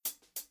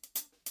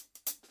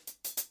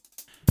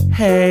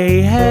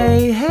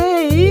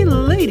Hey,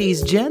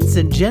 ladies, gents,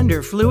 and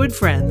gender fluid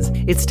friends.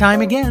 It's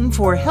time again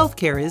for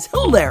Healthcare is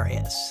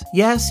Hilarious.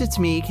 Yes, it's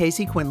me,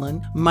 Casey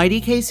Quinlan,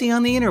 Mighty Casey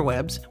on the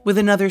interwebs, with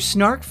another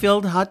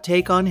snark-filled hot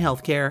take on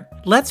healthcare.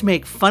 Let's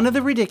make fun of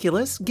the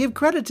ridiculous, give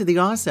credit to the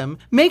awesome,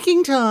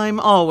 making time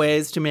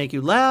always to make you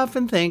laugh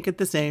and think at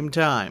the same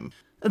time.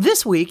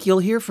 This week, you'll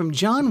hear from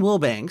John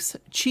Wilbanks,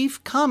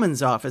 Chief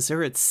Commons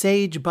Officer at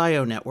Sage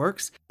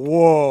BioNetworks.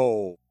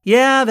 Whoa.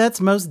 Yeah,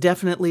 that's most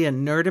definitely a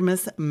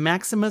Nerdimus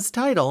Maximus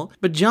title,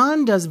 but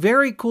John does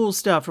very cool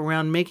stuff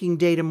around making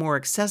data more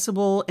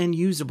accessible and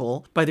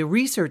usable by the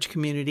research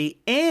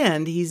community,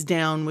 and he's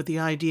down with the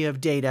idea of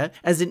data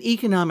as an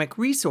economic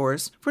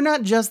resource for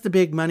not just the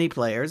big money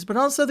players, but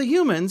also the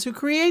humans who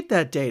create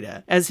that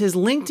data. As his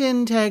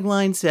LinkedIn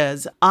tagline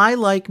says, I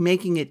like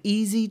making it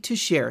easy to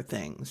share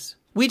things.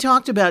 We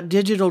talked about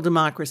digital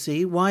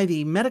democracy, why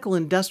the medical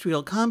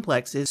industrial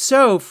complex is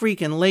so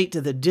freaking late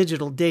to the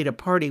digital data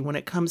party when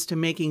it comes to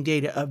making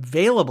data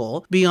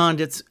available beyond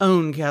its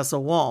own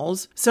castle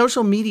walls,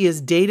 social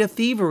media's data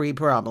thievery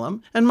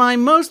problem, and my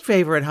most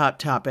favorite hot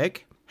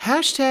topic,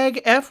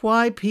 hashtag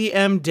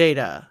FYPM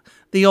data,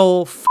 the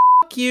old f***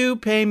 you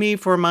pay me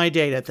for my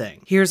data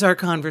thing. Here's our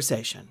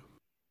conversation.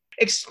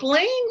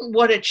 Explain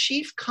what a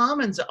chief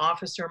commons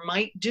officer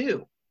might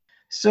do.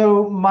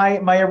 So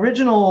my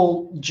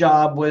original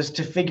job was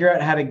to figure out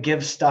how to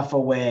give stuff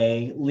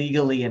away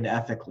legally and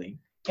ethically.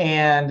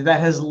 And that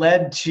has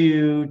led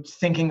to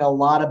thinking a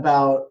lot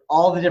about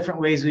all the different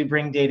ways we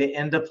bring data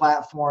into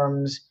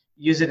platforms,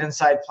 use it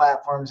inside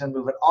platforms, and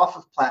move it off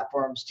of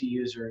platforms to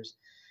users.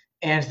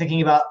 And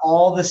thinking about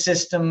all the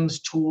systems,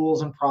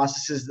 tools, and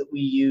processes that we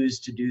use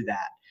to do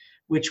that,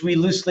 which we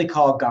loosely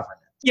call governance.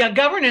 Yeah,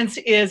 governance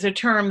is a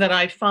term that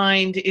I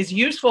find is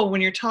useful when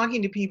you're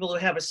talking to people who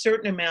have a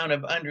certain amount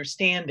of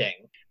understanding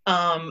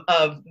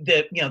of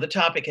the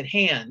topic at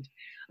hand.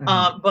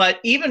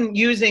 But even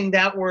using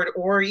that word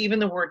or even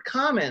the word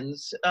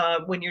commons,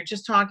 when you're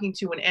just talking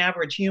to an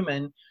average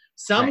human,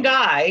 some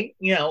guy,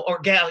 or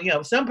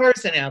gal, some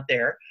person out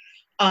there,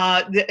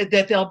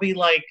 that they'll be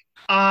like,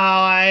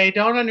 I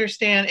don't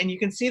understand. And you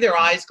can see their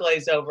eyes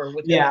glaze over.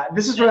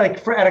 This is where,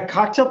 at a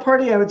cocktail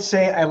party, I would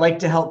say I like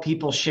to help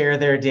people share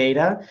their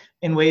data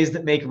in ways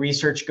that make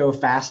research go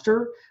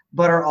faster,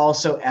 but are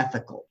also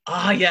ethical.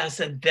 Yes,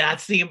 and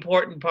that's the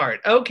important part.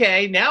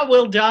 Okay, now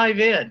we'll dive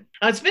in.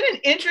 It's been an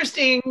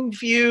interesting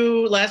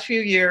last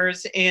few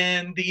years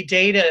in the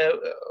data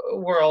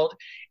world,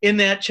 in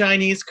that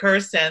Chinese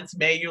curse sense,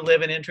 may you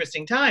live in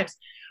interesting times.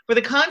 For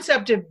the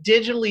concept of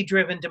digitally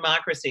driven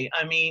democracy,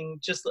 I mean,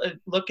 just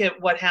look at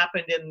what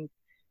happened in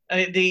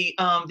the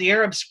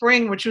Arab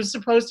Spring, which was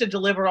supposed to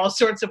deliver all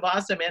sorts of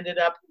awesome, ended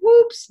up,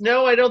 whoops,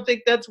 no, I don't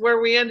think that's where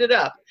we ended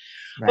up.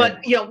 Right.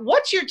 But,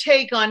 what's your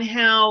take on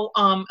how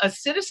a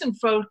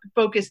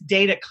citizen-focused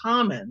data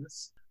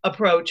commons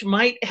approach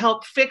might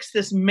help fix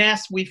this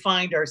mess we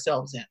find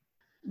ourselves in?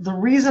 The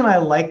reason I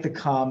like the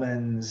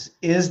commons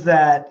is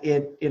that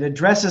it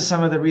addresses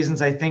some of the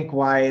reasons I think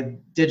why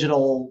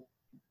digital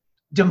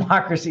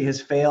democracy has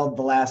failed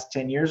the last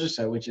 10 years or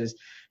so, which is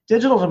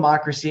digital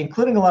democracy,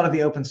 including a lot of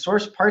the open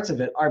source parts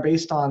of it, are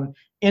based on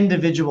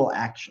individual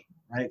action,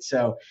 right?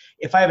 So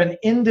if I have an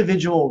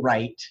individual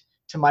right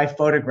to my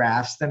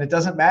photographs, then it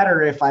doesn't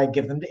matter if I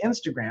give them to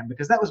Instagram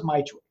because that was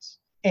my choice.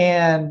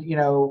 And,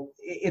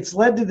 it's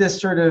led to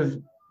this sort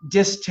of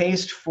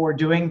distaste for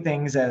doing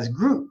things as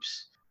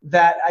groups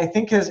that I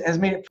think has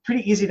made it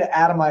pretty easy to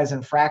atomize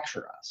and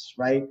fracture us,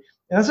 right?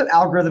 And that's what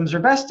algorithms are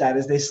best at,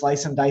 is they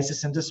slice and dice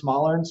us into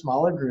smaller and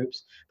smaller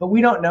groups, but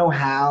we don't know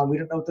how, we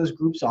don't know what those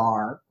groups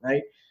are,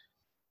 right?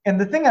 And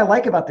the thing I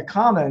like about the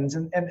commons,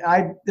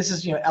 this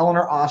is,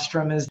 Eleanor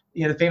Ostrom is,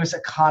 the famous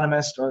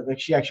economist, or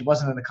she actually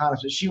wasn't an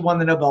economist, but she won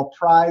the Nobel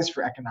Prize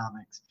for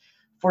economics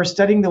for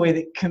studying the way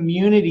that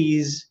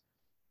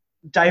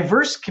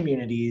diverse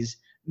communities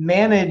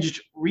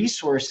managed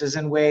resources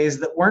in ways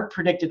that weren't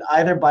predicted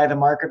either by the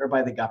market or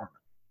by the government.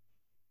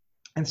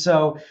 And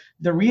so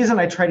the reason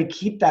I try to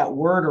keep that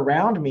word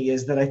around me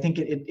is that I think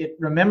it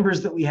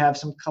remembers that we have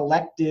some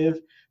collective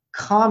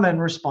common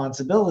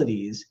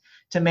responsibilities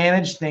to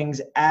manage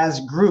things as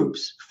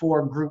groups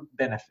for group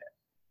benefit.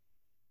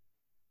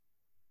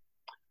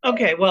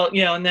 Okay, well,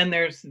 and then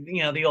there's,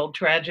 the old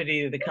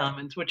tragedy of the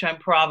commons, which I'm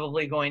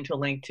probably going to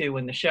link to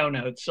in the show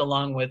notes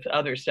along with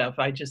other stuff.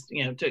 I just,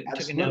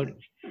 took a note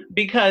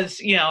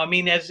because,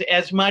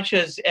 as much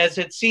as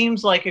it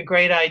seems like a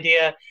great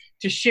idea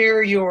to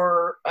share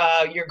your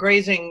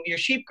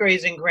sheep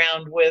grazing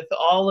ground with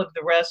all of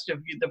the rest of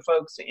the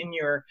folks in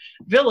your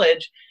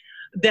village,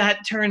 that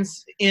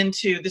turns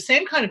into the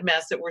same kind of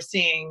mess that we're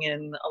seeing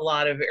in a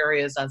lot of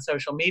areas on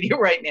social media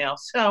right now.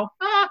 So,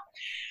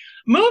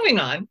 moving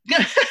on.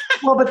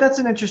 Well, but that's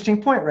an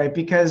interesting point, right?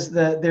 Because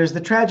there's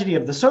the tragedy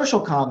of the social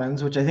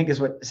commons, which I think is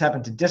what has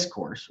happened to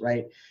discourse,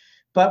 right?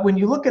 But when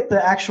you look at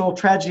the actual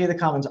tragedy of the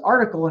commons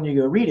article and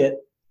you go read it,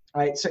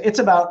 right? So it's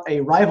about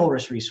a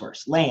rivalrous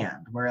resource,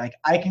 land, where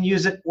I can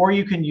use it or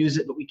you can use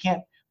it, but we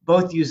can't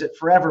both use it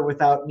forever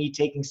without me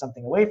taking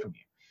something away from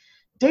you.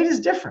 Data is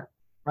different.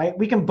 right?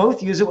 We can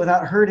both use it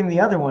without hurting the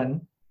other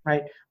one,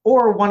 right?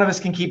 Or one of us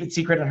can keep it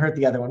secret and hurt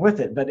the other one with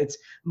it. But it's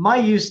my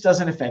use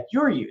doesn't affect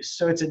your use.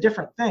 So it's a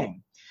different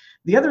thing.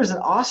 The other is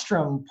that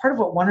Ostrom, part of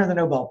what won her the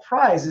Nobel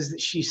Prize is that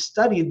she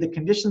studied the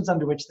conditions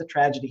under which the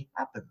tragedy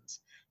happens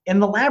in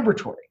the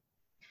laboratory.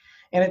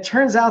 And it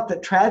turns out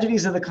that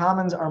tragedies of the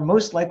commons are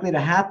most likely to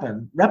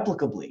happen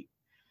replicably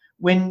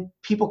when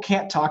people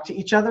can't talk to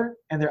each other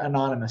and they're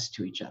anonymous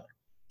to each other.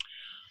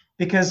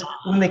 Because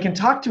when they can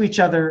talk to each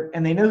other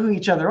and they know who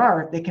each other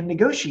are, they can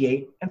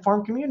negotiate and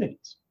form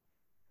communities.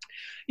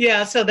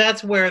 Yeah, so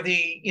that's where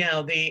the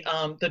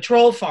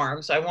troll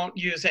farms, I won't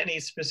use any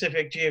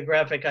specific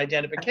geographic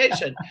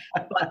identification,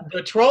 but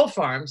the troll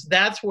farms,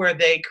 that's where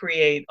they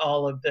create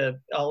all of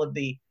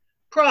the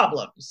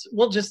problems.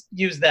 We'll just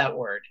use that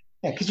word.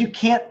 Yeah, because you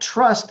can't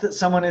trust that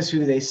someone is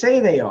who they say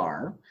they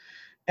are,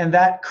 and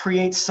that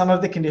creates some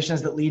of the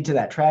conditions that lead to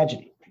that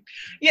tragedy.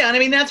 Yeah, and I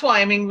mean, that's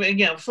why, I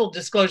mean, full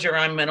disclosure,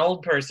 I'm an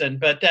old person,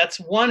 but that's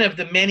one of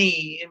the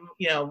many,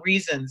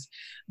 reasons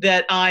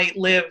that I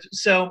live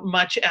so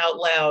much out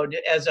loud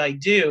as I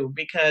do,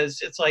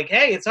 because it's like,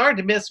 hey, it's hard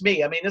to miss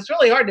me. I mean, it's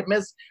really hard to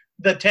miss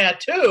the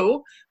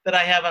tattoo that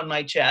I have on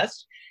my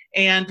chest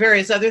and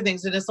various other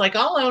things. And it's like,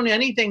 I'll own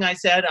anything I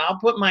said. I'll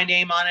put my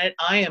name on it.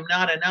 I am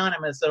not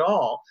anonymous at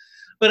all.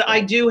 But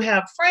I do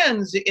have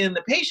friends in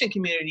the patient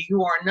community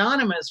who are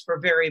anonymous for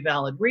very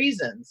valid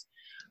reasons.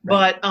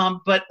 Right.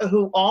 But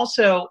who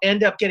also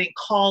end up getting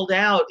called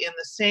out in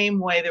the same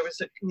way. There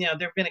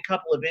have been a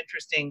couple of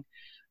interesting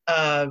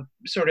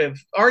sort of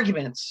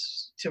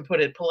arguments, to put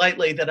it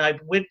politely, that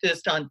I've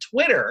witnessed on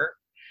Twitter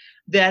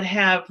that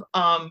have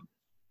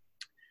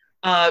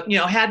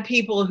had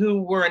people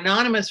who were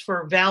anonymous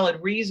for valid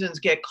reasons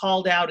get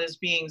called out as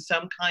being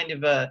some kind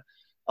of a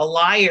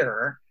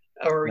liar,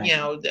 or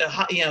right.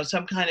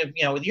 Some kind of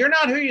you're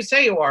not who you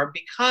say you are,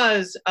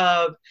 because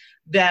of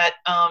that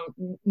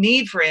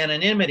need for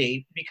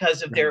anonymity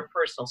because of their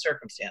personal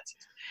circumstances.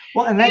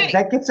 Well, and that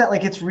gets at,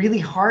 like, it's really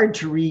hard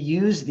to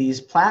reuse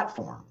these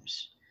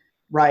platforms,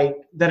 right,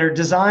 that are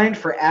designed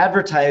for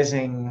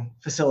advertising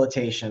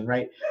facilitation,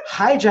 right?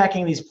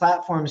 Hijacking these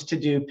platforms to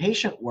do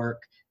patient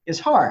work is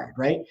hard,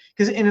 right?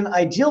 Because in an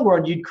ideal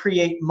world, you'd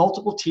create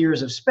multiple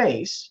tiers of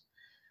space,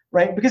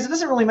 right? Because it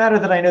doesn't really matter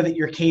that I know that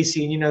you're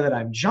Casey and you know that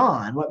I'm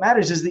John. What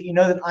matters is that you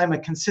know that I'm a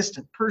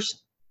consistent person,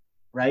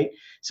 right?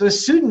 So a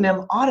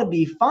pseudonym ought to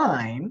be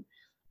fine,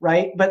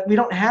 right? But we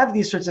don't have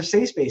these sorts of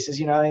safe spaces.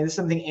 I mean, this is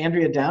something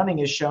Andrea Downing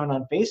has shown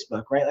on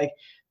Facebook, right? Like,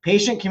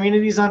 patient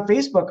communities on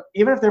Facebook,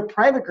 even if they're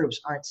private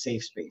groups, aren't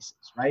safe spaces,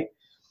 right?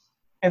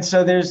 And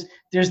so there's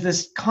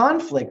this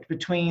conflict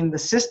between the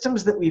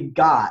systems that we've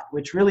got,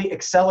 which really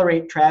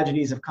accelerate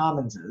tragedies of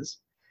commonses,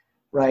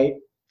 right?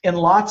 In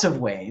lots of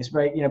ways,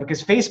 right?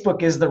 Because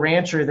Facebook is the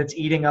rancher that's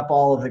eating up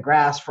all of the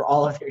grass for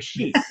all of their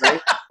sheep,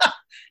 right?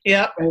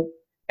 Yeah. Right?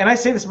 And I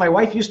say this, my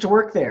wife used to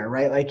work there,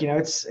 right? Like,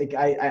 it's like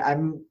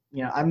I'm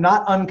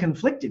not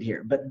unconflicted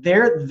here, but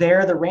they're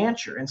the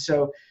rancher. And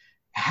so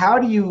how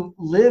do you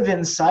live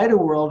inside a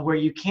world where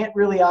you can't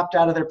really opt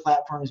out of their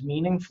platforms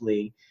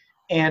meaningfully?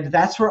 And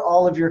that's where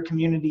all of your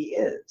community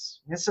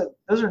is.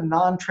 Those are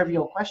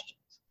non-trivial questions.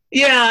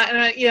 Yeah, and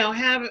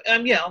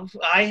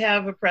I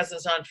have a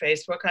presence on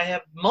Facebook. I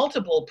have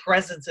multiple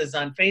presences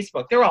on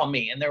Facebook. They're all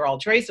me, and they're all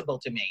traceable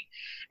to me.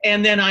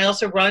 And then I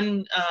also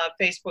run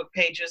Facebook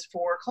pages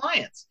for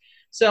clients.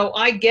 So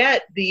I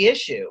get the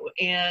issue,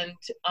 and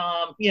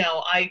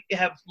I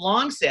have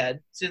long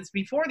said, since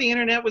before the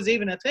internet was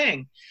even a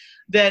thing,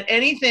 that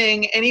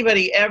anything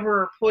anybody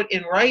ever put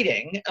in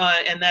writing,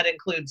 and that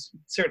includes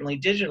certainly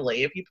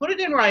digitally, if you put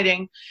it in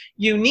writing,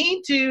 you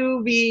need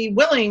to be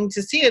willing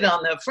to see it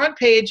on the front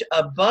page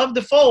above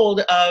the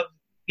fold of,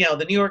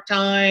 the New York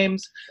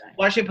Times,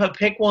 Washington Post,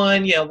 pick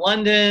one,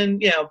 London,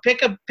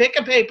 pick a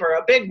paper,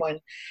 a big one.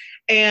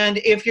 And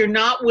if you're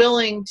not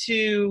willing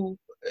to,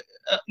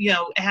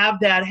 have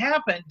that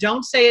happen,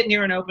 don't say it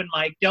near an open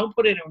mic, don't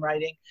put it in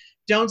writing.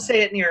 Don't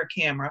say it near a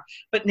camera.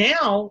 But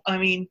now, I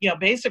mean,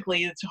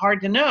 basically it's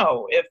hard to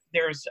know if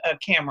there's a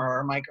camera or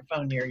a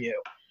microphone near you.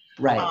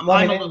 Right. I'm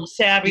a little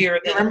savvier.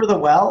 Remember the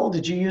well?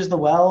 Did you use the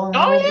well?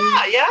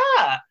 Oh,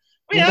 yeah.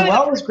 The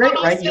well was great,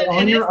 right? You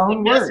own your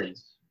own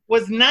words.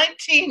 Was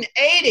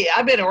 1980.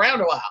 I've been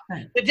around a while.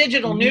 Right. The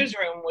digital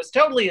newsroom was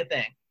totally a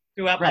thing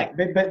throughout. Right.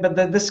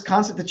 But this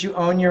concept that you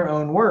own your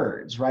own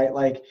words, right?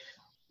 Like,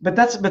 but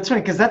that's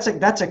funny, because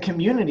that's a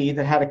community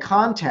that had a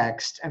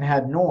context and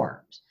had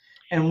norms.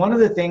 And one of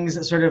the things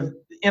that sort of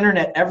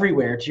internet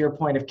everywhere, to your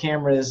point of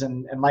cameras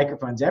and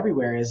microphones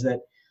everywhere, is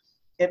that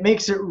it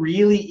makes it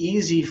really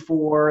easy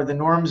for the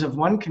norms of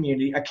one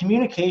community, a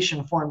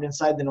communication formed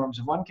inside the norms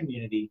of one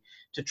community,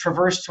 to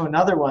traverse to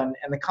another one,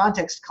 and the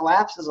context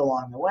collapses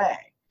along the way.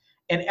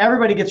 And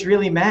everybody gets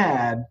really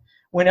mad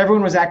when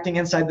everyone was acting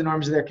inside the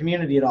norms of their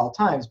community at all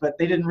times, but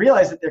they didn't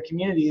realize that their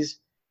communities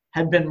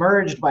had been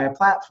merged by a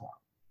platform.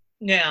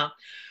 Yeah.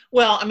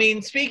 Well, I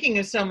mean, speaking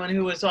of someone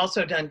who has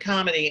also done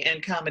comedy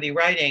and comedy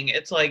writing,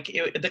 it's like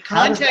the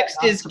context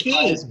is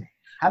key.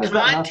 How does that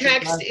not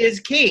Context surprise you? is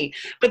key.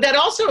 But that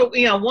also,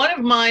 one of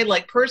my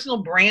like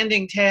personal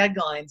branding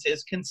taglines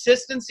is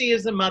consistency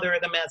is the mother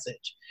of the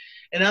message.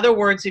 In other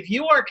words, if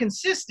you are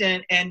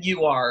consistent and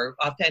you are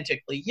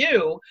authentically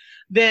you,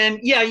 then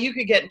yeah, you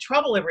could get in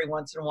trouble every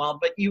once in a while,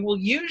 but you will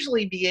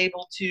usually be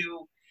able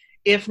to,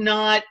 if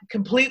not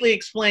completely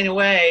explain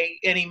away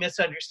any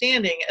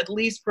misunderstanding, at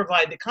least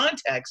provide the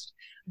context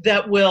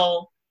that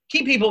will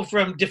keep people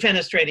from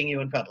defenestrating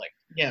you in public.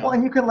 Well,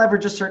 and you can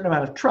leverage a certain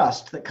amount of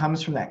trust that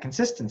comes from that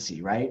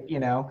consistency, right?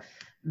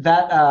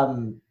 That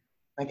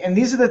and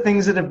these are the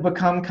things that have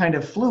become kind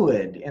of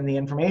fluid in the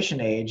information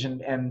age,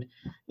 and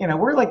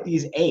we're like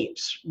these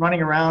apes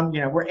running around.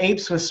 We're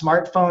apes with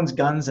smartphones,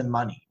 guns, and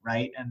money,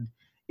 right? And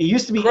it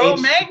used to be apes,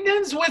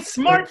 Cro-Magnons with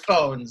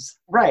smartphones,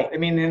 right? I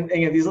mean, and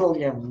these little,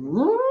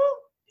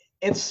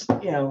 it's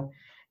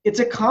it's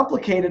a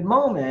complicated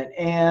moment,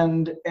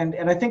 and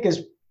I think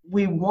as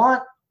we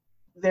want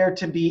there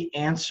to be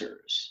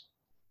answers.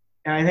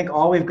 And I think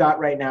all we've got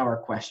right now are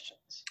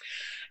questions.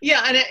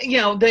 Yeah, and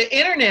the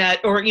internet,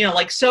 or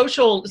like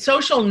social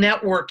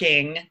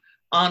networking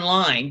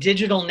online,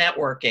 digital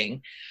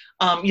networking,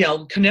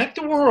 connect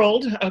the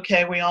world.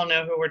 Okay, we all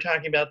know who we're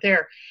talking about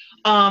there.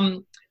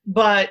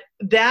 But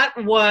that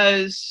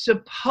was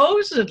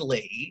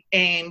supposedly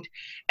aimed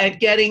at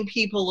getting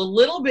people a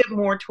little bit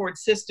more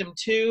towards system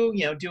two,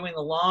 doing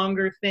the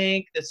longer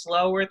think, the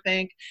slower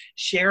think,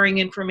 sharing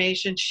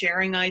information,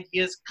 sharing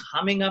ideas,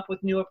 coming up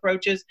with new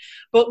approaches.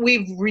 But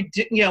we've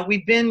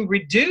been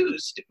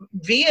reduced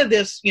via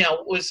this,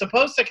 was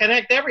supposed to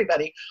connect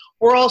everybody.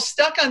 We're all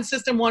stuck on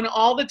system one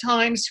all the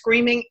time,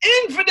 screaming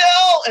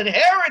infidel and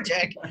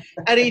heretic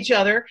at each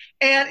other.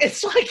 And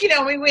it's like,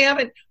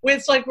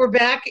 it's like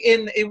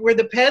we're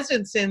the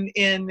peasants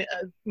in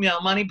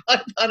Monty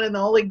Python and the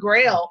Holy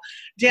Grail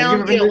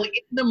down, like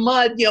in the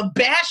mud,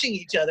 bashing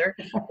each other,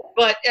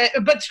 but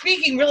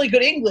speaking really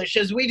good English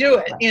as we do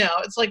it.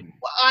 It's like,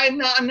 I'm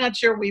not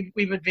sure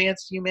we've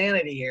advanced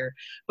humanity here,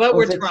 but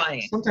we're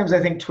trying. Sometimes I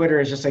think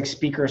Twitter is just like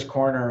Speaker's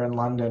Corner in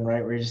London,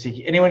 right? Where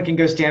anyone can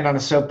go stand on a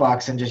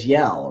soapbox and just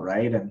yell,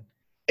 right? And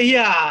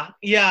yeah.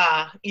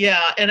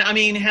 And I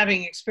mean,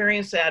 having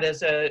experienced that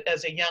as a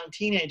young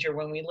teenager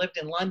when we lived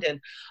in London,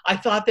 I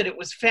thought that it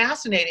was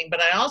fascinating, but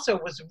I also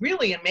was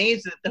really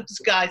amazed that those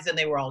guys, and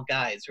they were all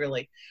guys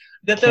really,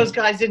 that those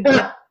guys didn't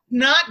get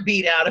not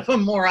beat out of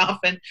them more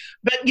often.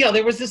 But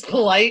there was this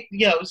polite,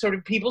 sort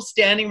of people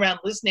standing around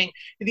listening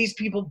to these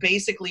people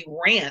basically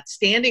rant,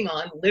 standing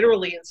on,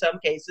 literally in some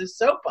cases,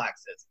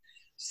 soapboxes.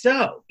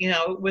 So,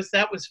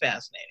 that was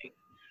fascinating.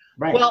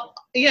 right. Well,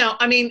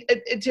 I mean,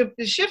 to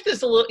shift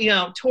this a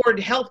little, toward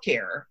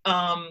healthcare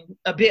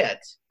a bit,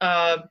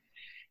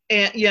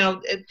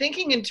 and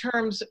thinking in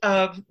terms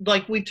of,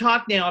 like, we've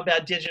talked now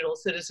about digital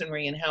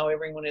citizenry and how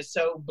everyone is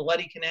so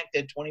bloody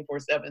connected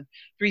 24/7,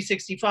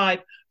 365,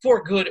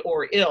 for good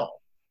or ill.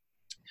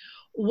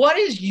 What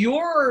is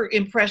your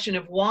impression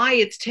of why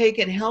it's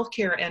taken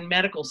healthcare and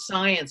medical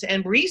science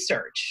and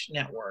research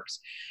networks,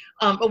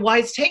 why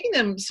it's taken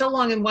them so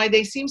long, and why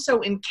they seem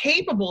so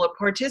incapable of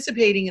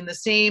participating in the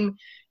same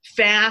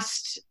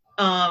fast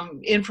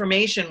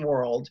information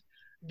world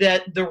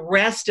that the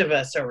rest of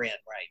us are in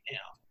right now?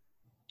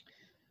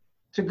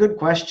 It's a good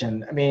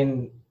question. I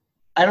mean,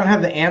 I don't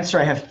have the answer.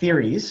 I have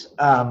theories,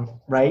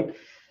 right?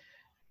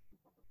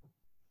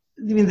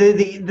 I mean,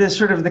 the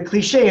sort of the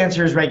cliche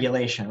answer is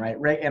regulation, right?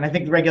 And I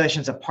think the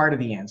regulation is a part of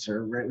the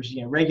answer. Right?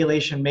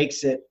 Regulation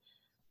makes it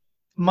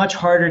much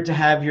harder to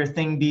have your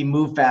thing be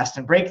move fast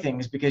and break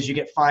things, because you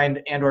get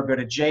fined and or go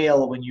to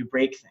jail when you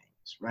break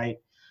things, right?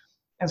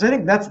 And so I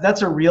think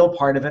that's a real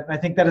part of it. And I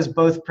think that has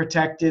both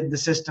protected the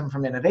system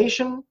from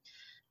innovation,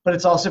 but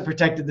it's also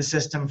protected the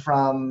system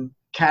from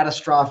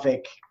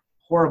catastrophic,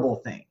 horrible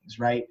things,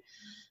 right?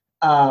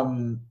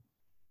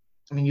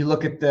 I mean, you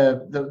look at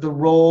the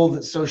role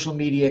that social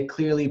media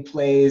clearly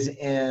plays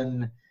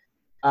in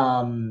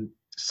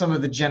some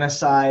of the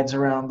genocides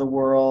around the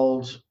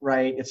world,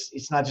 right?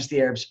 It's not just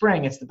the Arab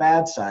Spring; it's the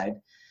bad side.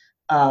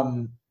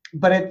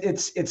 But I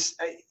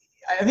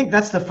think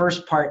that's the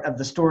first part of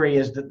the story,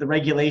 is that the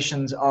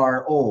regulations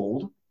are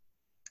old,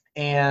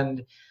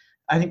 and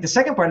I think the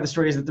second part of the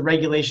story is that the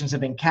regulations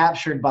have been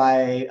captured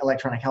by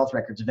electronic health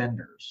records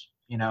vendors.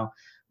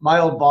 My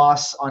old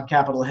boss on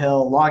Capitol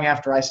Hill, long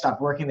after I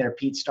stopped working there,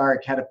 Pete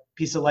Stark, had a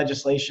piece of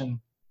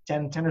legislation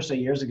 10 or so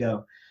years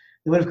ago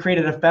that would have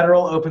created a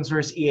federal open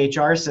source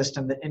EHR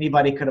system that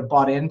anybody could have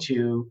bought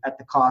into at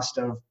the cost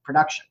of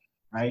production,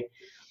 right?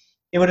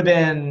 It would have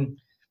been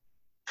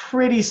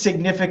pretty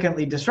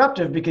significantly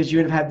disruptive, because you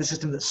would have had the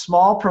system that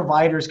small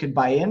providers could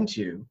buy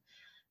into,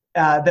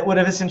 that would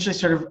have essentially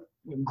sort of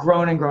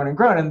grown and grown and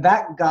grown. And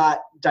that got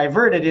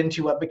diverted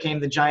into what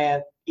became the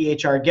giant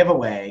EHR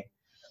giveaway,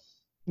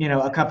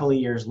 a couple of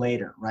years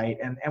later, right?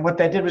 And what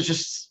that did was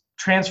just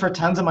transfer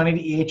tons of money to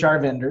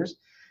EHR vendors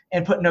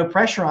and put no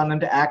pressure on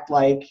them to act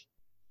like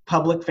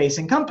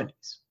public-facing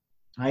companies,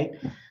 right?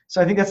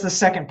 So I think that's the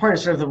second part,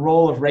 is sort of the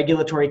role of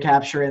regulatory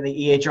capture and the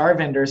EHR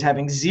vendors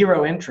having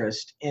zero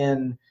interest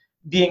in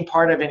being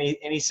part of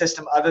any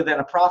system other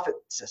than a profit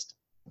system.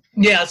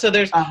 Yeah, so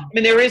Um,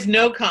 there is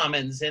no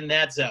commons in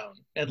that zone,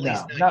 at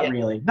least no, not not yet.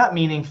 really, not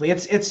meaningfully.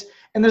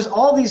 And there's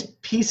all these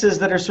pieces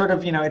that are sort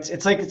of, in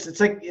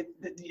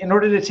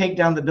order to take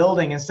down the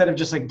building, instead of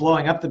just like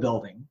blowing up the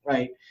building,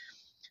 right?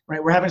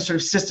 Right, we're having to sort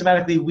of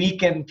systematically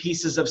weaken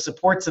pieces of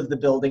supports of the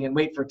building and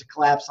wait for it to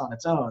collapse on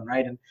its own,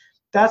 right? And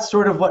that's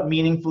sort of what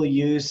meaningful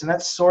use, and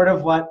that's sort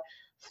of what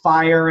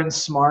FIRE and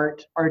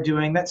SMART are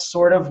doing. That's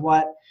sort of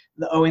what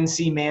the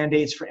ONC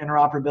mandates for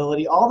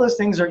interoperability. All those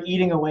things are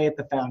eating away at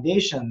the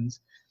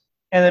foundations,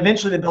 and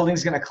eventually the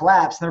building's going to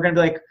collapse, and they're going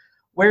to be like,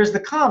 where's the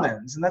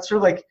commons? And that's sort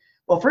of like,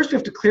 well, first we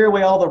have to clear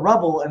away all the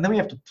rubble, and then we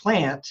have to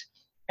plant,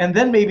 and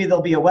then maybe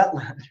there'll be a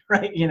wetland,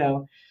 right?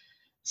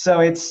 So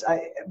those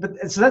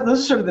are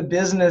sort of the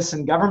business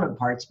and government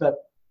parts. But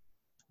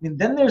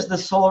then there's the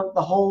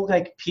whole,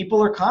 like,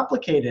 people are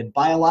complicated.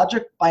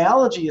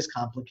 Biology is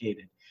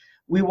complicated.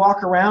 We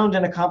walk around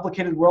in a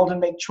complicated world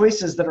and make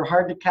choices that are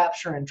hard to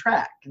capture and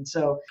track. And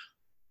so,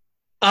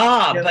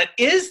 but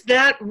is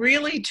that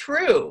really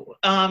true?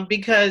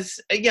 Because,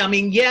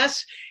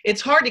 yes,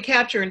 it's hard to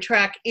capture and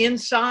track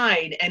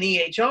inside an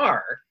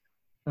EHR.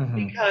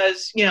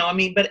 Because,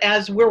 but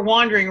as we're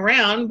wandering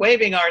around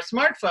waving our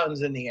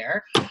smartphones in the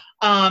air,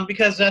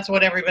 because that's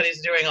what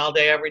everybody's doing all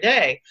day, every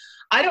day.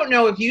 I don't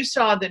know if you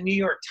saw the New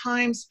York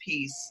Times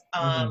piece,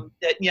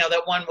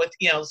 that one with,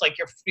 it's like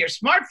your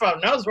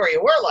smartphone knows where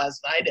you were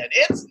last night and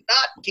it's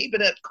not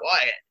keeping it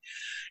quiet.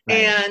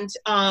 Right.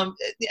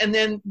 And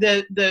then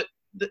the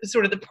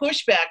sort of the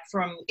pushback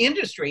from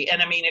industry,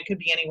 and it could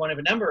be any one of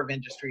a number of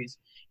industries,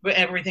 but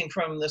everything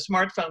from the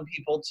smartphone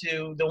people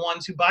to the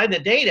ones who buy the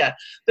data,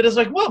 that is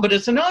like, well, but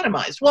it's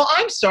anonymized. Well,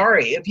 I'm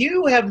sorry. If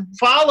you have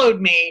followed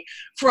me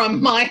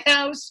from my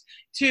house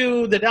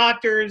to the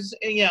doctor's,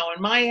 and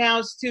my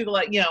house to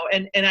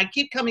and I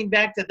keep coming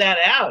back to that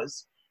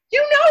house,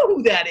 you know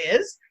who that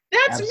is.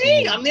 That's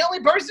Absolutely. Me. I'm the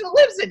only person who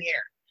lives in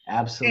here.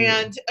 Absolutely.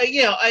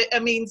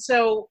 And,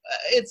 so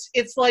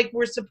it's like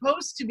we're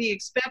supposed to be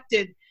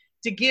expected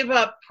to give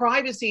up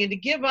privacy and to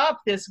give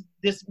up this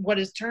what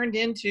is turned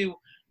into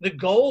the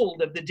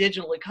gold of the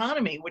digital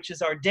economy, which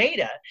is our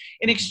data,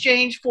 in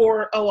exchange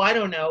for,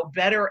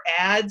 better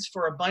ads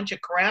for a bunch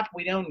of crap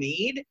we don't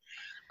need.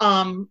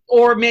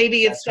 Or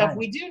maybe it's stuff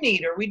we do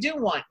need or we do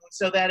want.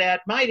 So that ad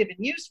might have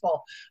been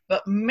useful.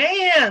 But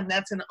man,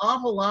 that's an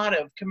awful lot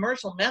of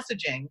commercial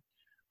messaging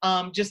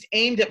just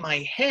aimed at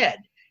my head.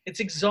 It's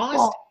exhausting.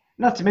 Well,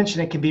 not to mention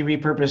it can be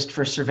repurposed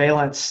for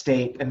surveillance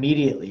state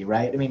immediately,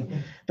 right?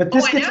 But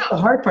this gets to the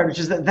hard part, which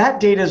is that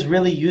data is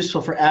really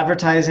useful for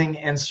advertising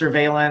and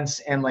surveillance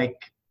and like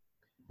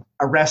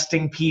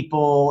arresting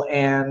people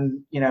and,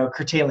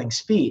 curtailing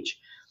speech.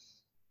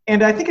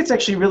 And I think it's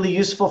actually really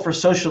useful for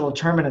social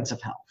determinants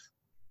of health,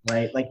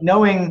 right? Like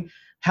knowing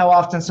how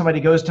often somebody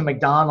goes to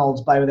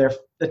McDonald's by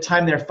the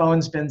time their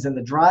phone spins in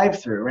the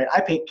drive-thru, right? I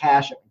pay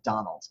cash at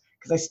McDonald's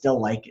because I still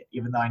like it,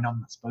 even though I know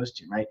I'm not supposed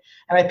to, right?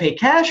 And I pay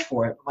cash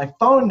for it, but my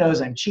phone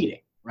knows I'm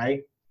cheating,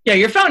 right? Yeah,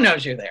 your phone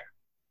knows you're there.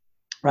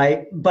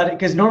 Right? But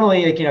because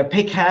normally,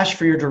 pay cash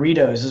for your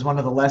Doritos is one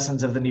of the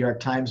lessons of the New York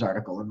Times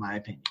article, in my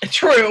opinion.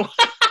 True.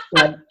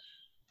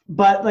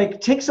 But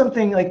like, take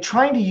something like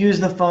trying to use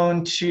the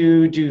phone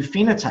to do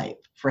phenotype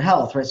for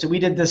health, right? So we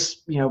did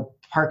this,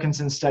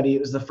 Parkinson's study. It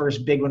was the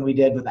first big one we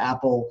did with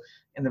Apple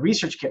and the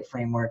research kit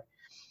framework.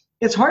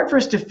 It's hard for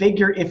us to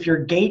figure if your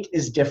gait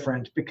is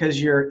different because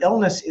your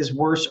illness is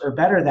worse or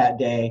better that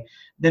day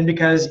than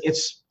because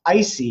it's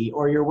icy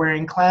or you're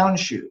wearing clown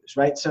shoes,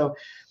 right? So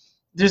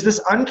there's this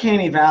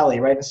uncanny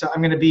valley, right? And so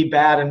I'm going to be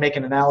bad and make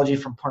an analogy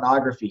from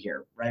pornography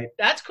here, right?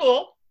 That's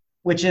cool.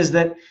 Which is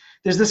that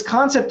there's this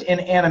concept in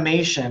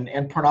animation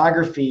and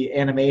pornography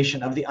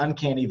animation of the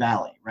uncanny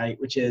valley, right?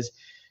 Which is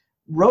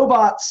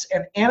robots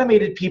and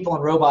animated people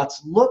and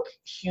robots look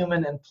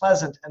human and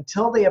pleasant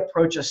until they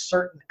approach a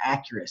certain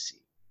accuracy.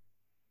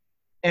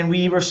 And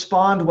we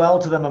respond well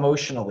to them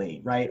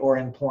emotionally, right? Or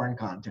in porn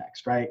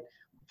context, right?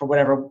 For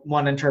whatever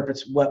one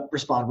interprets what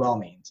respond well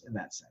means in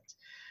that sense.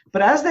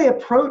 But as they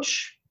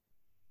approach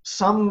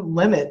some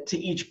limit to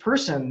each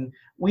person,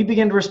 we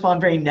begin to respond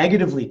very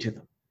negatively to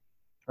them,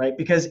 right?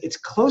 Because it's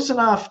close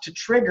enough to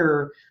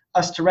trigger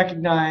us to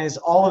recognize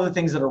all of the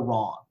things that are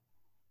wrong.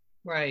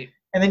 Right.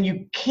 And then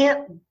you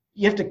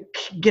have to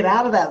get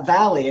out of that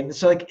valley. And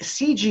so like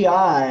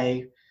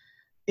CGI,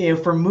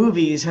 for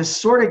movies has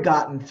sort of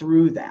gotten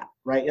through that,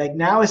 right? Like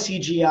now a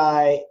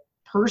CGI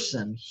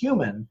person,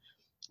 human,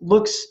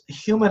 looks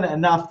human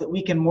enough that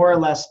we can more or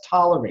less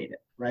tolerate it,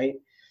 right?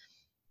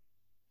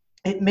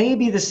 It may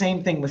be the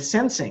same thing with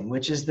sensing,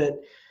 which is that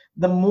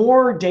the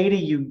more data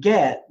you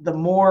get, the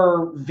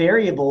more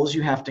variables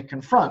you have to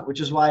confront, which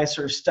is why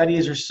sort of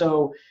studies are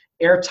so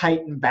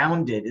airtight and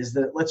bounded, is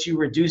that it lets you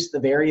reduce the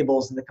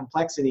variables and the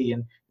complexity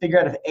and figure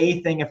out if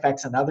a thing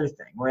affects another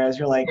thing. Whereas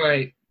you're like,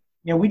 right.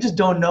 We just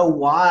don't know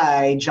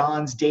why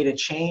John's data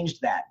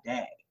changed that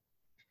day.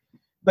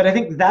 But I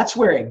think that's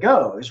where it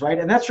goes, right?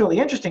 And that's really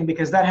interesting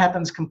because that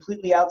happens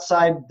completely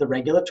outside the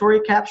regulatory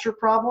capture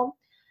problem,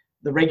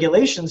 the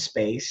regulation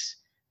space,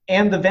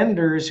 and the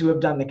vendors who have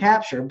done the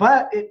capture.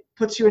 But it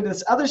puts you into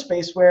this other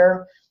space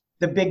where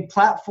the big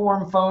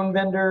platform phone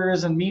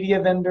vendors and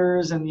media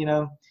vendors, and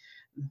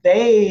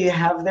they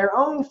have their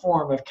own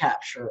form of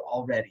capture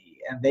already,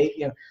 and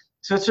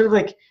so it's sort of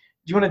like, do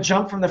you want to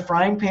jump from the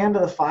frying pan to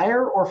the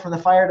fire, or from the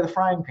fire to the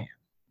frying pan?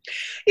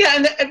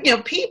 Yeah,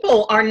 and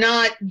people are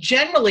not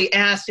generally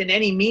asked in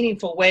any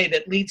meaningful way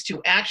that leads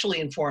to actually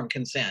informed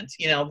consent.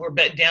 We're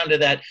down to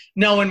that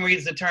no one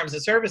reads the terms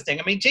of service thing.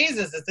 I mean,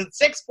 Jesus, it's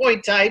a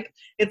 6-point type.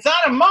 It's on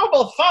a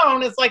mobile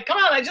phone. It's like, come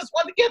on, I just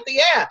want to get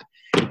the app.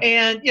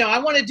 And, I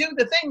want to do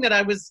the thing that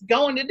I was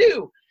going to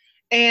do.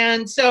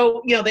 And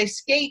so, they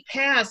skate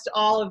past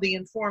all of the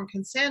informed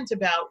consent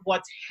about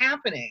what's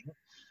happening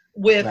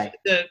with right.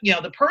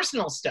 the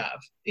personal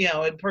stuff,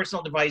 and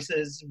personal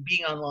devices,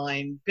 being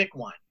online, pick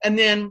one. And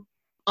then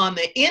on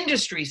the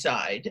industry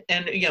side,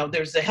 and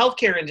there's the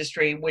healthcare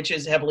industry, which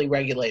is heavily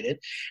regulated,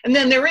 and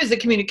then there is the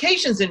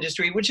communications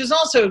industry, which is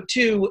also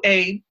to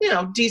a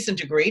decent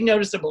degree,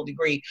 noticeable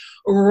degree,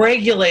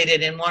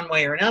 regulated in one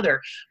way or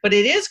another. But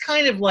it is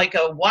kind of like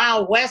a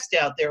Wild West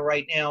out there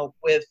right now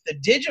with the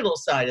digital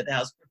side of the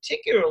house,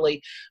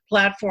 particularly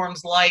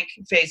platforms like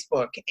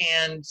Facebook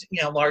and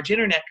large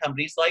internet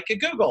companies like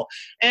Google.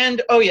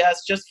 And oh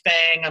yes, just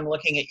Fang, I'm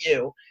looking at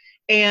you.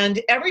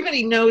 And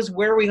everybody knows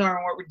where we are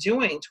and what we're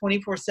doing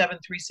 24/7,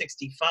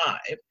 365.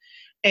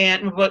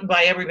 And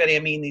by everybody, I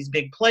mean these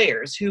big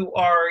players who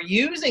are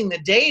using the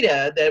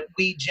data that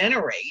we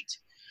generate,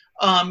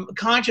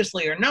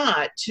 consciously or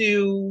not,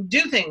 to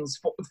do things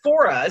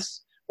for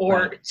us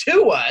or right.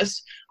 to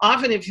us.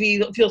 Often it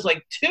feels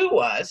like to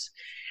us.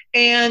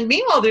 And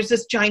meanwhile, there's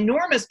this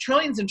ginormous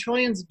trillions and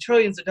trillions and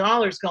trillions of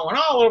dollars going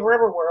all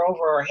everywhere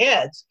over our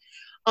heads.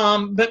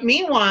 But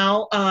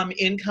meanwhile,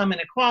 income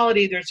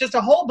inequality, there's just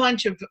a whole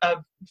bunch of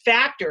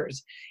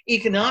factors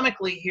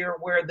economically here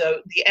where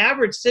the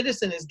average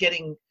citizen is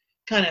getting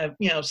kind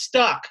of,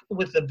 stuck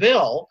with the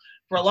bill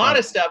for a lot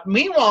of stuff.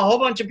 Meanwhile, a whole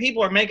bunch of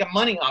people are making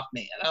money off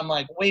me. And I'm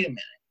like, wait a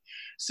minute.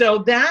 So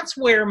that's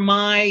where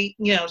my,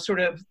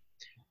 sort of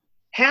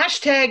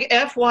hashtag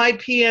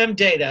FYPM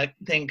data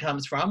thing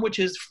comes from, which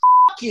is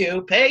fuck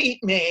you, pay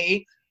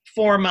me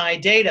for my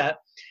data.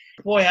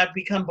 Boy, I've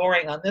become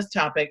boring on this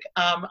topic.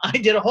 I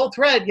did a whole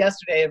thread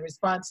yesterday in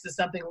response to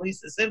something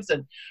Lisa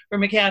Simpson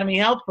from Academy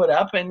Health put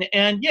up. And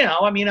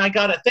I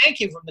got a thank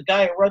you from the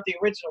guy who wrote the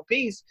original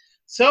piece.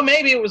 So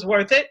maybe it was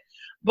worth it.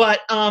 But,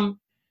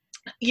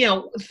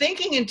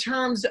 thinking in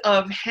terms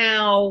of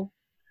how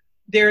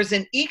there's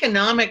an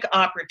economic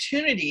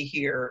opportunity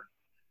here,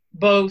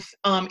 both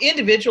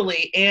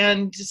individually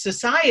and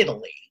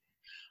societally,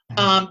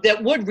 that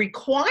would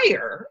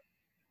require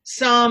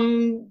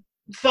some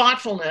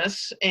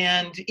thoughtfulness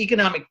and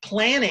economic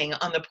planning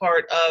on the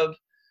part of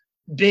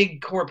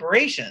big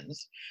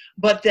corporations,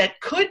 but that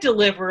could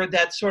deliver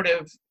that sort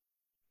of,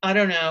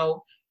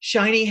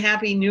 shiny,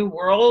 happy new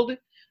world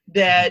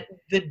that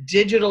the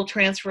digital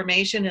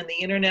transformation and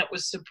the internet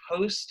was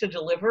supposed to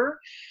deliver.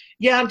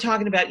 Yeah, I'm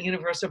talking about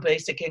universal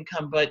basic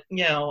income, but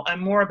I'm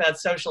more about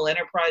social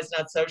enterprise,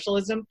 not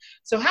socialism.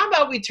 So how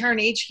about we turn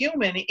each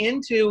human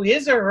into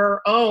his or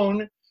her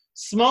own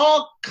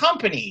small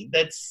company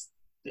that's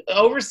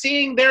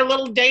overseeing their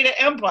little data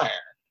empire?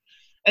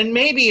 And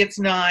maybe it's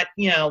not,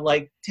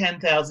 like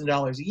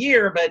 $10,000 a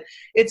year, but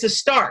it's a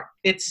start.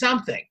 It's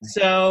something.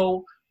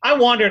 So I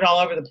wandered all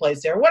over the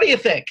place there. What do you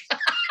think?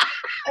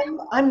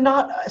 I'm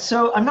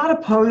not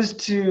opposed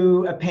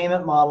to a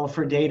payment model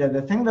for data.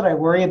 The thing that I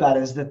worry about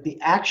is that the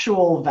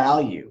actual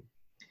value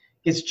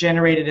gets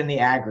generated in the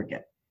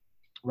aggregate,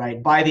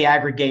 right? By the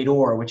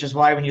aggregator, which is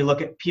why when you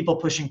look at people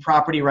pushing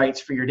property rights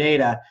for your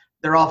data,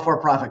 they're all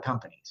for-profit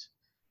companies.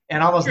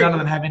 And almost none of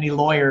them have any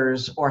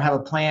lawyers or have a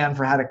plan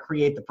for how to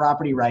create the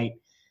property right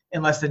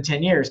in less than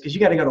 10 years. Because you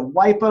got to go to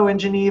WIPO in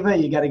Geneva,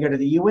 you got to go to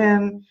the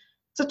UN.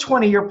 It's a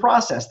 20-year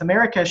process. The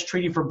Marrakesh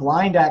Treaty for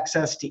blind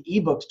access to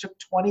ebooks took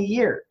 20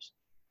 years.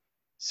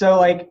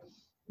 So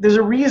there's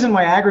a reason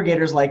why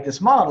aggregators like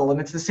this model, and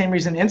it's the same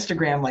reason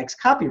Instagram likes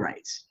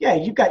copyrights. Yeah,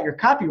 you've got your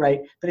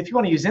copyright, but if you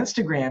want to use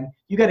Instagram,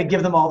 you got to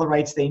give them all the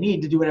rights they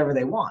need to do whatever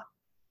they want,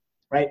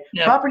 right?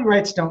 Yep. Property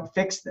rights don't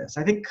fix this.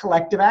 I think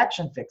collective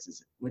action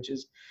fixes it, which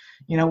is,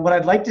 what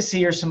I'd like to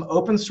see are some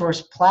open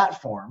source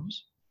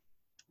platforms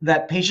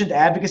that patient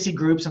advocacy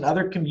groups and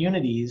other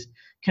communities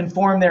can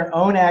form their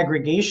own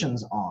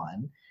aggregations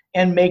on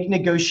and make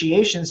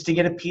negotiations to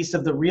get a piece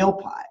of the real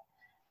pie.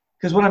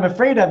 Because what I'm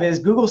afraid of is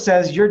Google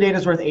says your data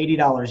is worth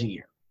 $80 a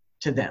year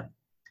to them.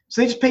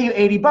 So they just pay you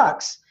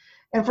 $80.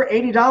 And for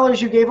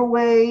 $80, you gave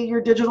away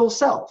your digital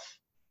self,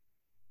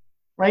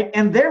 right?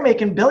 And they're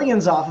making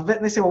billions off of it.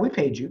 And they say, well, we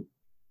paid you,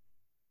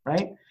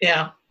 right?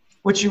 Yeah.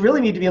 What you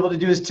really need to be able to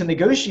do is to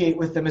negotiate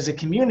with them as a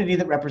community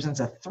that represents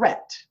a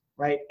threat,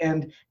 right?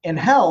 And in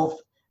health,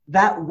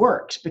 that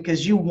works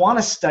because you want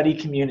to study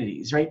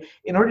communities, right?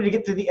 In order to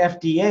get through the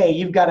FDA,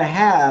 you've got to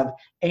have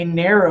a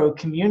narrow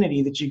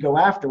community that you go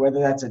after, whether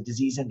that's a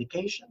disease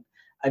indication,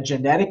 a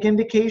genetic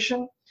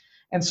indication.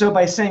 And so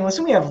by saying,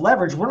 listen, we have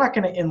leverage, we're not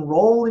going to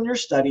enroll in your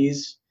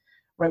studies,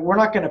 right? We're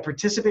not going to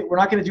participate. We're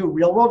not going to do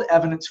real world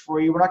evidence for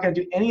you. We're not going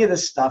to do any of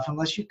this stuff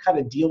unless you cut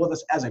a deal with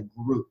us as a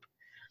group.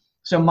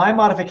 So my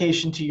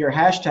modification to your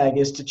hashtag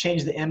is to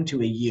change the M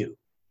to a U.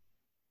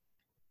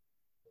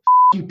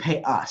 You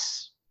pay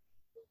us.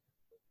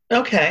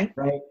 Okay.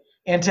 Right?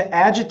 And to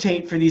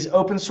agitate for these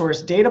open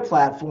source data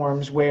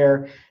platforms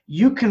where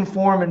you can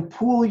form and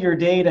pool your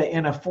data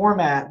in a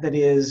format that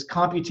is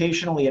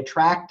computationally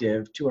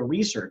attractive to a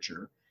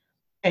researcher,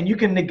 and you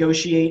can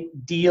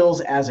negotiate deals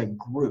as a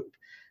group.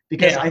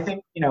 Because I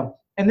think,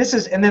 and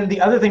then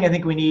the other thing I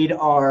think we need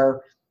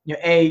are,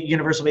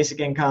 universal basic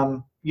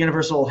income,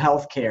 universal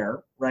health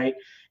care, right?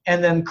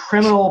 And then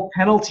criminal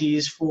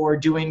penalties for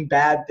doing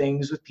bad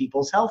things with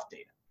people's health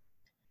data.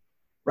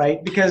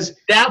 Right? Because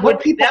that would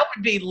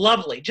be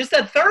lovely. Just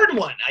a third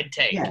one I'd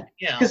take.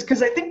 Yeah.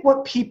 Because I think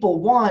what people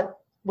want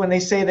when they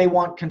say they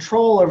want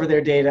control over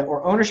their data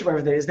or ownership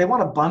over their data is they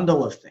want a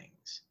bundle of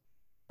things,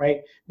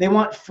 right? They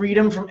want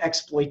freedom from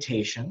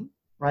exploitation,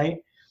 right?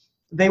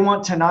 They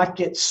want to not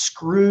get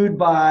screwed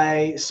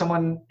by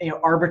someone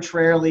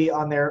arbitrarily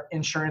on their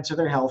insurance or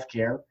their health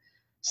care.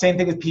 Same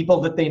thing with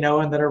people that they know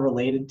and that are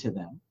related to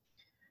them.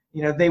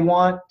 They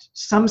want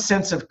some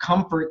sense of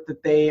comfort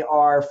that they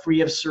are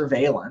free of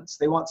surveillance.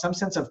 They want some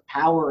sense of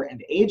power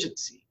and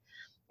agency.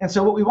 And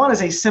so what we want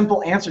is a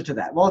simple answer to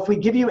that. Well, if we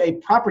give you a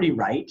property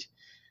right,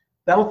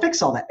 that'll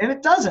fix all that. And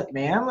it doesn't,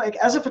 man. Like,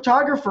 as a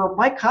photographer,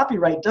 my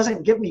copyright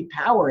doesn't give me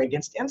power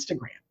against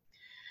Instagram.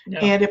 No.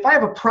 And if I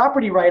have a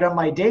property right on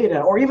my data,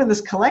 or even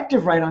this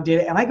collective right on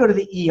data, and I go to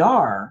the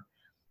ER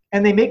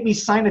and they make me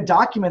sign a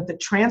document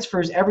that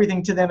transfers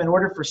everything to them in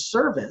order for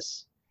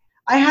service,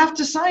 I have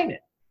to sign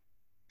it.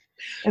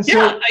 And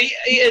so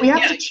we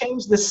have to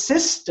change the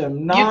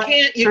system. You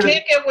can't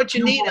get what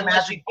you need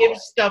unless you give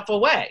stuff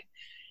away.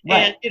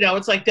 Right. And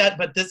it's like that,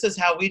 but this is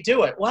how we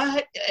do it.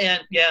 What?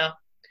 And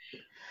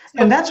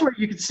and that's where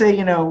you could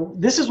say,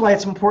 this is why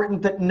it's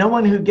important that no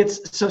one who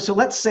gets, so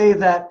let's say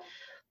that,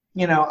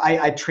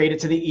 I trade it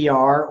to the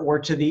ER or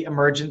to the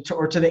emergent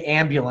or to the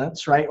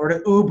ambulance, right? Or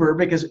to Uber,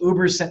 because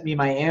Uber sent me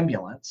my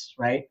ambulance,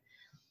 right?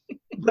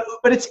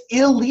 but it's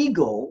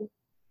illegal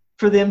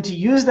for them to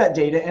use that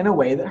data in a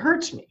way that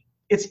hurts me.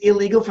 It's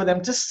illegal for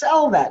them to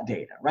sell that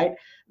data, right?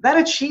 That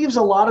achieves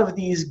a lot of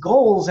these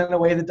goals in a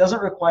way that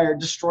doesn't require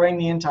destroying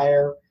the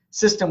entire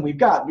system we've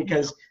got,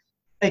 because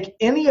like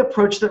any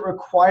approach that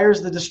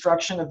requires the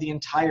destruction of the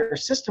entire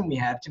system we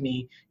have, to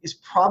me, is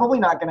probably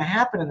not going to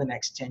happen in the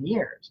next 10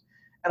 years.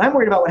 And I'm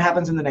worried about what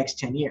happens in the next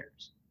 10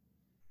 years.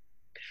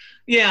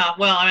 Yeah,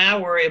 well, I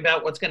worry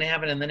about what's going to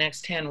happen in the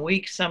next 10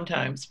 weeks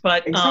sometimes,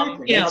 but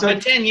exactly.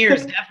 But 10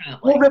 years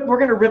definitely. We're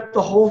going to rip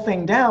the whole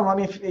thing down. I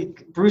mean,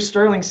 if Bruce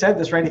Sterling said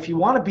this, right? If you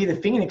want to be the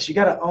phoenix, you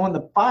got to own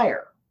the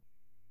fire.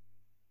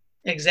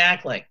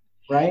 Exactly.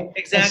 Right.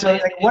 Exactly.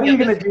 And so, what are you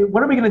going to do?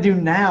 What are we going to do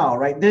now?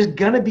 Right. There's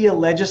going to be a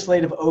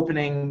legislative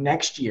opening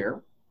next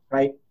year,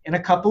 right? In a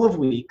couple of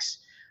weeks,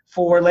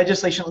 for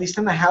legislation, at least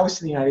in the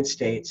House in the United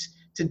States,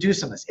 to do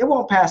some of this. It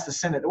won't pass the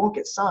Senate. It won't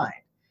get signed.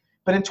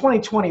 But in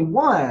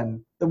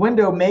 2021, the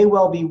window may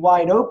well be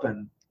wide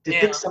open to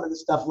fix some of this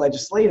stuff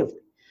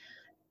legislatively.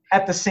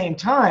 At the same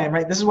time,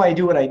 right, this is why I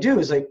do what I do,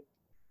 is like,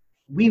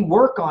 we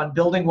work on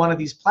building one of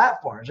these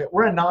platforms. Right?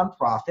 We're a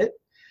nonprofit,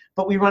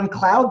 but we run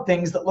cloud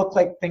things that look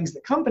like things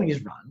that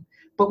companies run,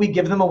 but we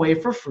give them away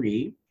for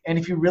free. And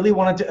if you really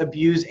wanted to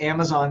abuse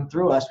Amazon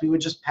through us, we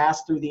would just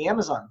pass through the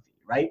Amazon fee,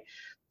 right?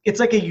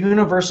 It's like a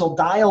universal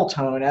dial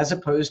tone as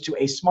opposed to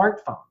a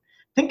smartphone.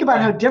 Think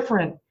about how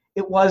different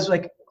it was.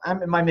 Like,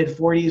 I'm in my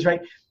mid-40s,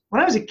 right?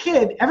 When I was a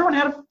kid, everyone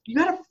had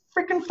a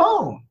freaking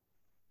phone.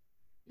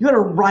 You had a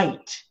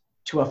right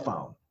to a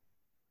phone,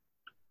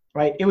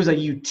 right? It was a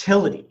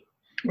utility.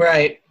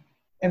 Right.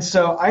 And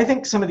so I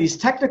think some of these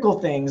technical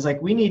things,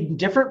 like, we need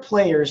different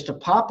players to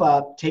pop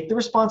up, take the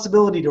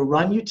responsibility to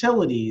run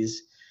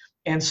utilities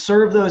and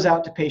serve those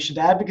out to patient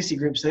advocacy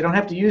groups. They don't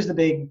have to use the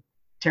big,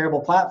 terrible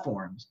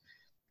platforms.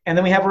 And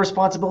then we have a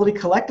responsibility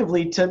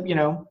collectively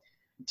to,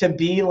 to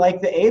be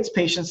like the AIDS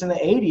patients in the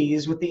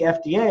 80s with the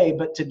FDA,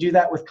 but to do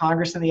that with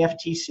Congress and the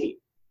FTC.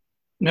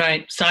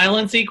 Right.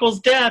 Silence equals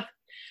death.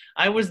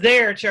 I was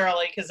there,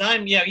 Charlie, because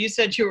you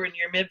said you were in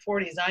your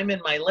mid-40s. I'm in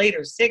my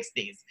later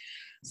 60s.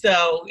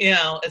 So,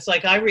 it's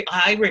like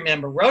I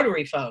remember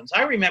rotary phones.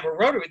 I remember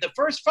rotary. The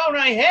first phone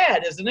I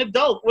had as an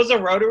adult was a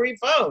rotary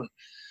phone.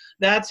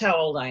 That's how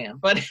old I am.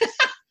 But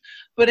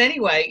but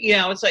anyway,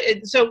 it's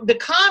like, so the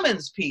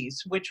commons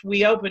piece, which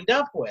we opened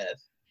up with,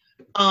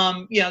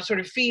 sort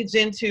of feeds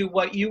into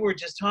what you were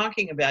just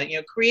talking about,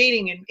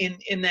 creating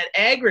in that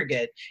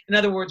aggregate. In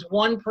other words,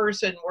 one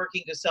person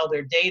working to sell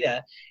their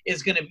data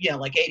is going to,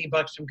 like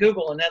 $80 from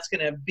Google, and that's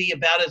going to be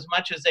about as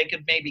much as they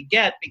could maybe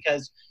get,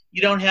 because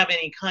you don't have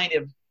any kind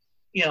of,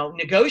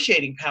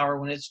 negotiating power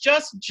when it's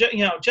just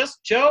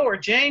Joe or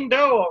Jane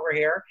Doe over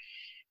here.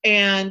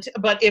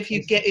 But if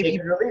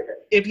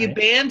you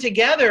band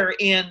together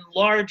in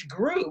large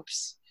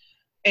groups,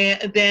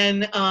 and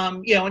then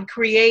and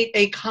create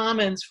a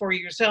commons for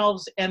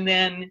yourselves, and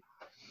then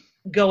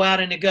go out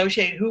and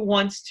negotiate who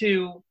wants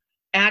to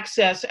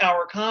access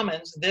our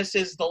commons. This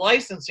is the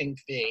licensing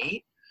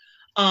fee.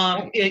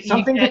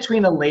 Something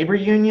between a labor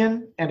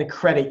union and a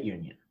credit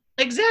union.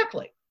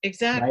 Exactly.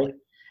 Right?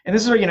 And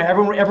this is where,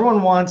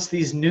 everyone wants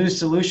these new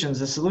solutions.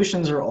 The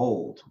solutions are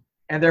old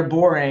and they're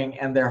boring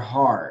and they're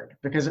hard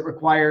because it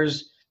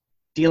requires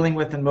dealing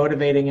with and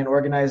motivating and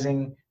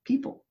organizing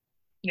people.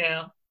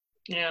 Yeah.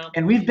 Yeah.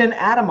 And we've been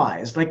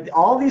atomized. Like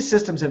all these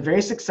systems have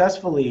very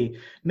successfully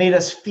made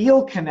us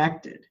feel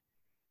connected.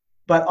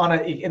 But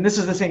and this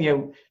is the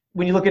thing,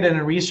 when you look at it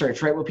in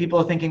research, right, where people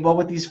are thinking, well,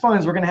 with these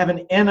phones, we're going to have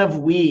an N of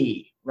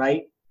we,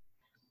 right?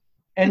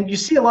 And you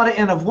see a lot of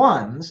N of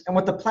ones, and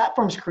what the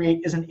platforms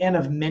create is an N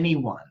of many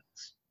ones,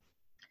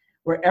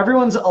 where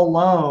everyone's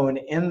alone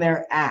in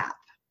their app,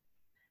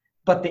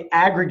 but the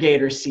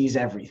aggregator sees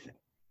everything.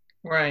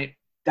 Right.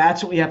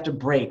 That's what we have to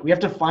break. We have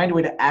to find a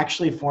way to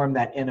actually form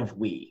that N of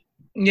we.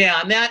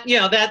 Yeah, and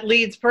that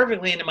leads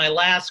perfectly into my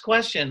last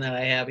question that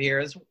I have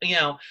here is,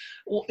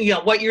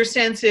 what your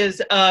sense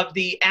is of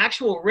the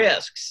actual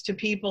risks to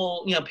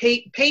people,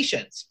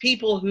 patients,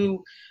 people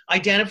who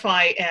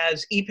identify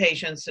as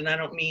e-patients, and I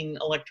don't mean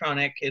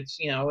electronic, it's,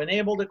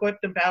 enabled,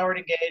 equipped, empowered,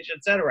 engaged,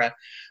 etc.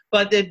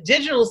 But the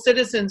digital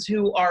citizens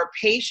who are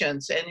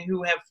patients and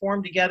who have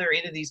formed together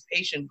into these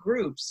patient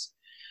groups,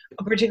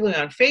 particularly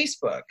on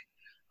Facebook.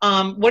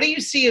 What do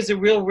you see as a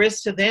real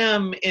risk to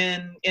them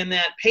in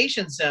that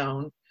patient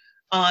zone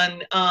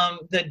on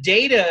the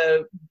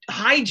data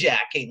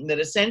hijacking that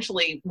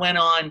essentially went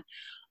on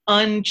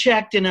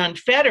unchecked and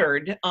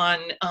unfettered on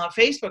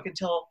Facebook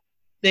until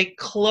they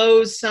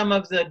closed some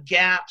of the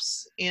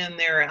gaps in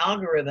their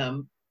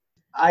algorithm?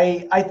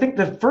 I think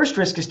the first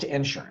risk is to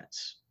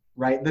insurance,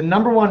 right? The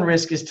number one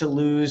risk is to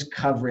lose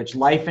coverage,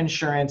 life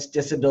insurance,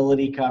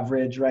 disability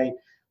coverage, right?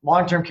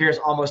 Long-term care is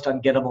almost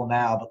ungettable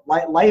now,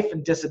 but life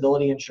and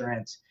disability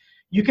insurance,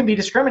 you can be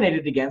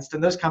discriminated against,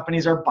 and those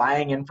companies are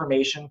buying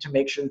information to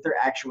make sure that their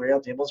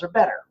actuarial tables are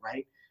better,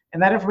 right?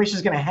 And that information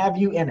is going to have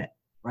you in it,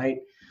 right?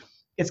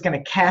 It's going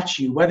to catch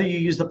you whether you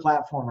use the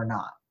platform or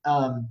not.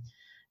 And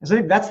so I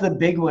think that's the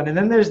big one. And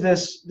then there's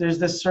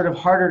this sort of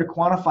harder to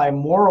quantify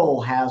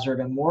moral hazard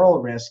and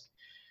moral risk,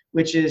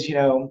 which is,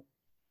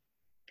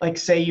 like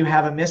say you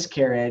have a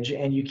miscarriage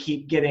and you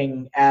keep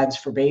getting ads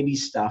for baby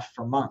stuff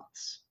for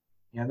months.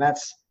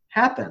 That's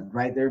happened,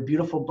 right? There are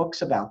beautiful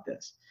books about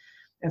this.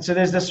 And so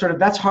there's this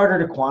that's harder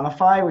to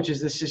quantify, which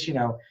is this just,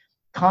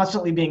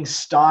 constantly being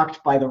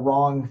stalked by the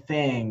wrong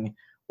thing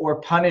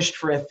or punished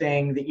for a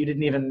thing that you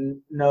didn't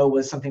even know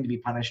was something to be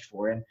punished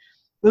for. And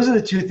those are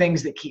the two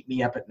things that keep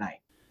me up at night.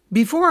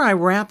 Before I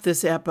wrap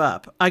this ep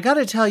up, I got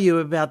to tell you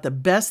about the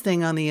best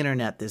thing on the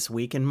internet this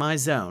week in my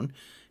zone,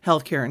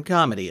 healthcare and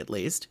comedy at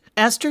least.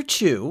 Esther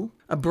Chu,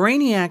 a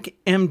brainiac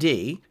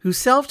MD who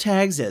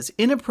self-tags as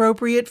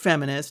inappropriate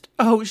feminist,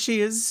 oh, she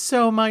is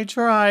so my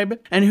tribe,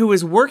 and who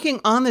is working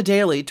on the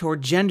daily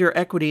toward gender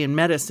equity in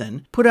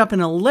medicine, put up an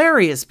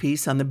hilarious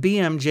piece on the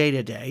BMJ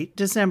today,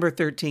 December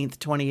 13th,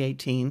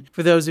 2018,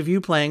 for those of you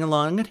playing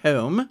along at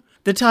home.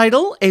 The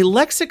title, A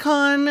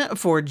Lexicon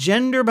for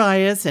Gender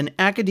Bias in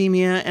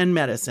Academia and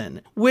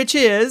Medicine, which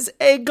is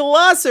a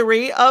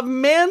glossary of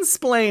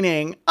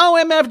mansplaining.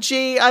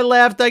 OMFG, I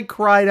laughed, I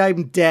cried,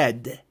 I'm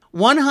dead.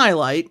 One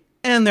highlight,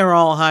 and they're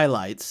all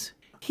highlights.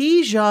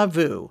 Déjà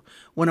vu,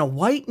 when a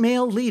white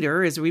male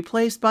leader is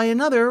replaced by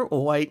another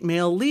white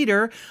male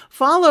leader,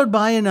 followed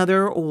by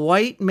another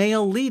white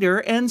male leader,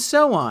 and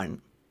so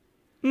on.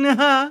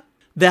 Nah,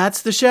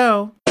 that's the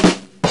show.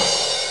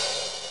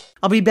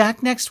 I'll be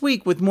back next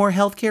week with more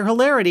healthcare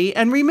hilarity,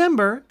 and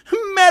remember,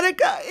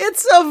 America,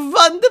 it's a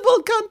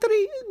wonderful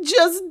country.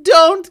 Just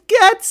don't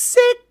get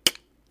sick.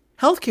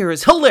 Healthcare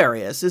is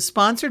Hilarious is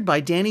sponsored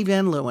by Danny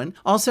Van Leeuwen,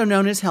 also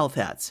known as Health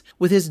Hats.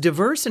 With his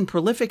diverse and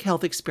prolific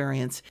health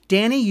experience,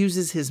 Danny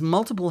uses his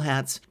multiple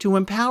hats to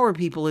empower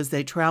people as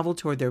they travel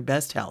toward their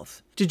best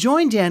health. To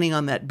join Danny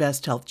on that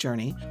best health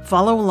journey,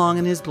 follow along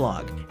in his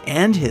blog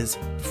and his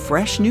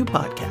fresh new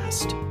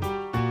podcast.